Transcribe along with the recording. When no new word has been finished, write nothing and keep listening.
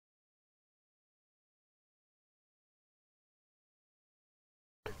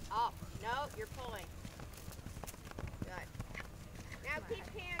No, you're pulling. Good. Now keep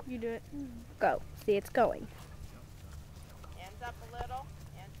hands. You do it. Go. See, it's going. Hands up a little.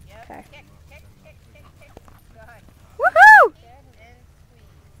 And yep. Okay. Kick, kick, kick, kick, kick. Good. Woohoo! And squeeze.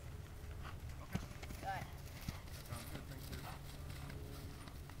 Good.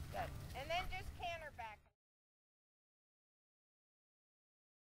 Good. And then just canter back.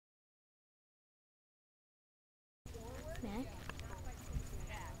 Snack.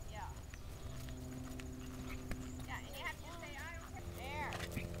 Yeah. Yeah, and you have to say, I don't care.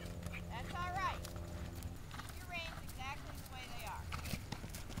 There. That's all right. Keep your reins exactly the way they are.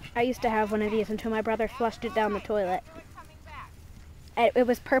 I used to have one of these until my brother flushed it down the toilet. Do it coming back. It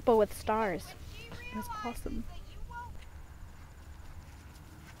was purple with stars. When she It was realizes awesome. that you won't.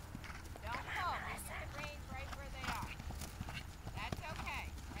 Don't pull. Leave the reins right where they are. That's okay.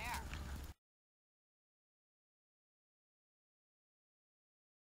 There.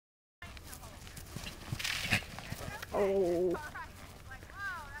 Oh. All right. It's like,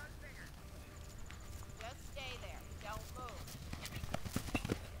 whoa, that was bigger. Just stay there. Don't move.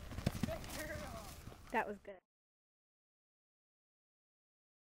 Good girl. That was good.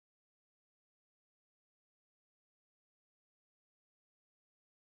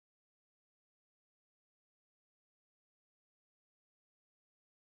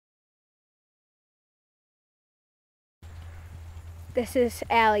 This is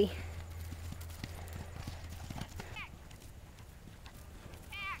Allie.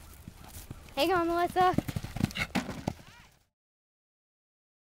 Hang on, Melissa. So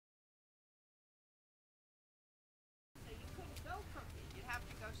you couldn't go crooked. You'd have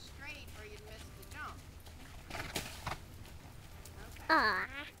to go straight or you'd miss the jump. Okay. Ah.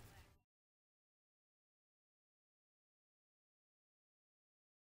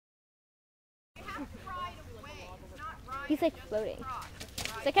 You have to ride away. It's not ride. He's like just floating. across. It's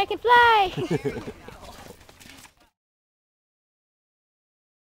Ride like I can fly. There you go.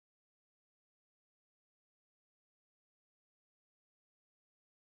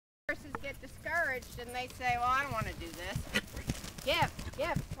 Horses get discouraged and they say, well, I don't want to do this. Give,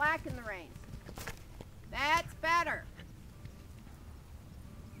 slacken the reins. That's better.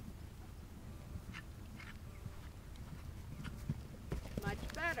 Much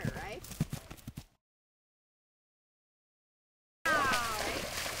better, right?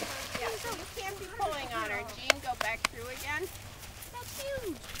 Yeah, so you can't be pulling on her. Jean, go back through again. That's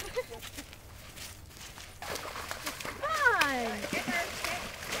huge. Fun! Get her, kick.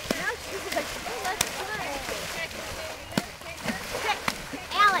 Now she's like, oh, let's play. Kick, kick,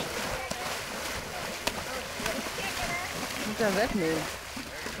 Allie. Look how that moves.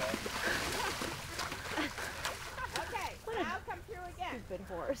 Okay, now come through again. Stupid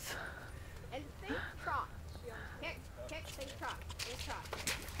horse. And think trot. Kick, think trot. Think trot.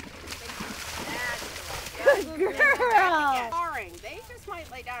 That's the way. Good girl. Boring. They just might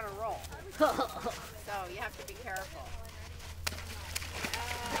lay down and roll. So you have to be careful.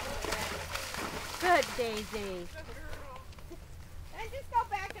 Good, Daisy. And just go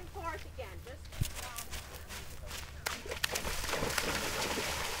back and forth again. Just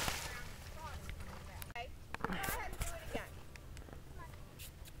okay. Go ahead and do it again.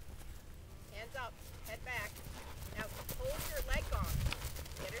 Hands up. Head back. Now hold your leg on.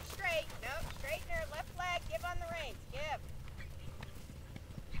 Get her straight. Nope. Straighten her left leg. Give on the reins. Give.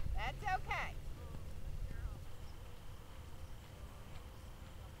 That's okay.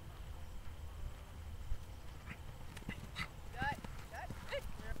 Good. Good. Get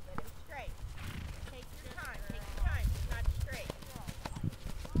him straight. Take your time. Take your time. He's not straight.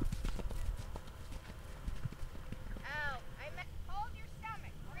 Out. Hold your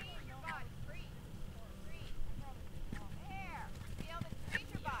stomach. Breathe your body. Breathe. Breathe. There. Feel the breathe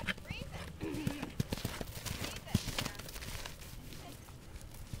your body. Breathe it. Breathe it.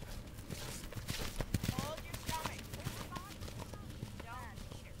 Hold your stomach. Don't.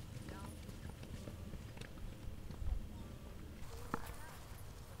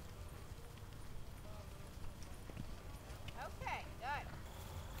 Okay, good.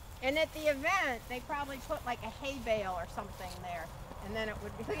 And at the event, they probably put like a hay bale or something there. And then it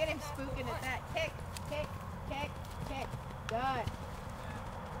would be, look at him spooking at that. Kick, kick, kick, kick. Good.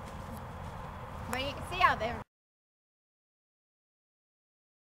 But you can see how they're.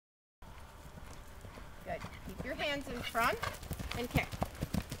 Good. Keep your hands in front and kick.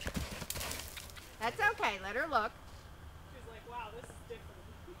 That's okay. Let her look. She's like, wow, this is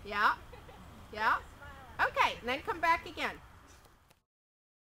different. Yeah. Yeah. Okay, and then come back again.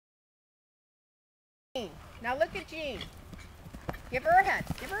 Now look at Jean. Give her a head.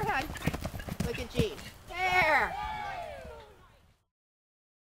 Give her a head. Look at Jean.